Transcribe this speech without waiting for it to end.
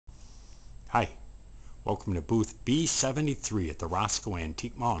Hi, welcome to booth B73 at the Roscoe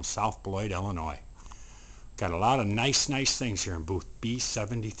Antique Mall in South Beloit, Illinois. Got a lot of nice things here in booth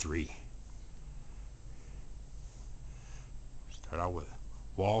B73. Start out with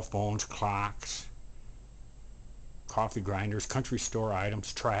wall phones, clocks, coffee grinders, country store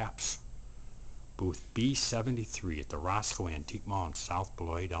items, traps. Booth B73 at the Roscoe Antique Mall in South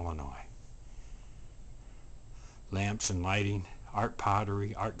Beloit, Illinois. Lamps and lighting, art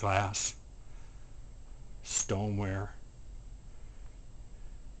pottery, art glass, stoneware,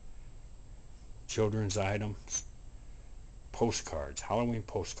 children's items, postcards, Halloween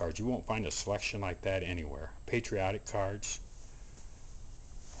postcards. You won't find a selection like that anywhere. Patriotic cards.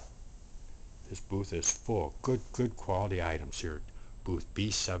 This booth is full of good quality items here at booth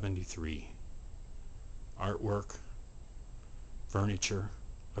B73. Artwork, furniture.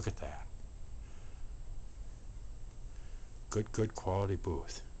 Look at that. Good quality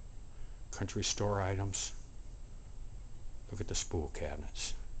booth. Country store items. Look at the spool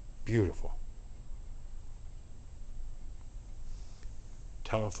cabinets. Beautiful.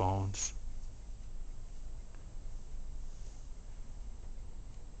 Telephones.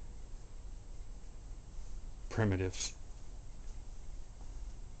 Primitives.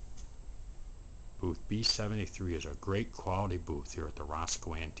 Booth B73 is a great quality booth here at the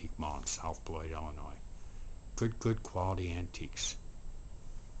Roscoe Antique Mall in South Beloit, Illinois. Good quality antiques.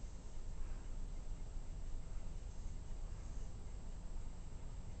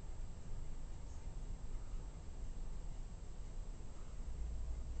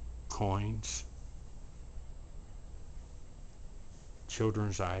 Coins.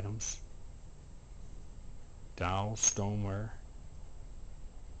 Children's items. Dolls, stoneware.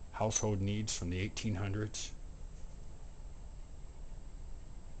 Household needs from the 1800s.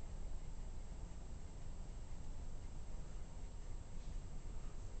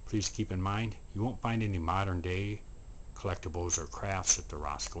 Please keep in mind, you won't find any modern day collectibles or crafts at the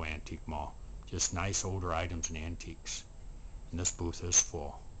Roscoe Antique Mall. Just nice older items and antiques. And this booth is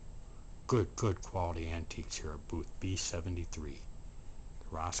full. Good quality antiques here at booth B73, the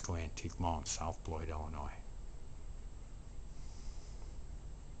Roscoe Antique Mall in South Beloit, Illinois.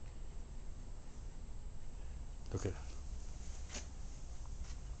 Look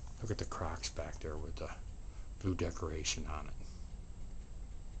at the Crocs back there with the blue decoration on it.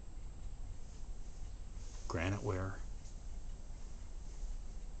 Granite ware.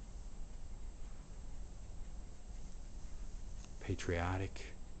 Patriotic.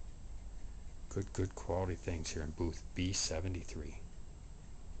 Good quality things here in booth B73.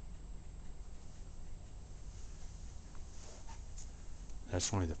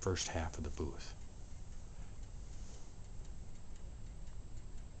 That's only the first half of the booth.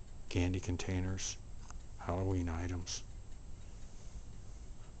 Candy containers, Halloween items.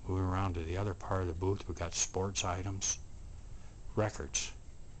 Moving around to the other part of the booth, we've got sports items, records.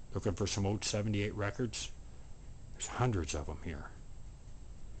 Looking for some old 78 records? There's hundreds of them here.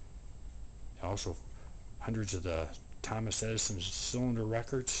 Also, hundreds of the Thomas Edison cylinder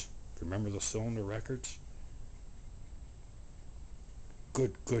records. If you remember the cylinder records?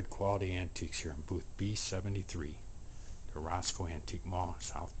 Good quality antiques here in booth B73, the Roscoe Antique Mall,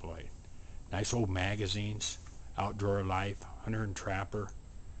 South Beloit. Nice old magazines, Outdoor Life, Hunter and Trapper,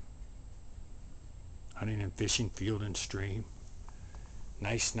 Hunting and Fishing, Field and Stream.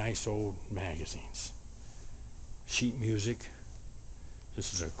 Nice old magazines. Sheet music.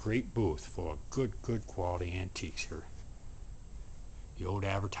 This is a great booth full of good quality antiques here. The old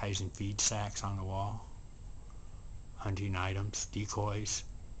advertising feed sacks on the wall. Hunting items, decoys.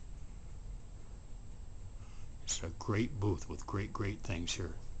 It's a great booth with great things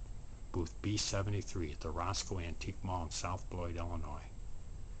here. Booth B73 at the Roscoe Antique Mall in South Beloit, Illinois.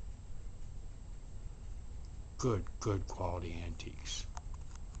 Good quality antiques.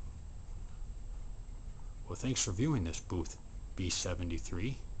 Well, thanks for viewing this booth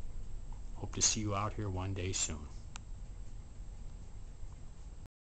B73. Hope to see you out here one day soon.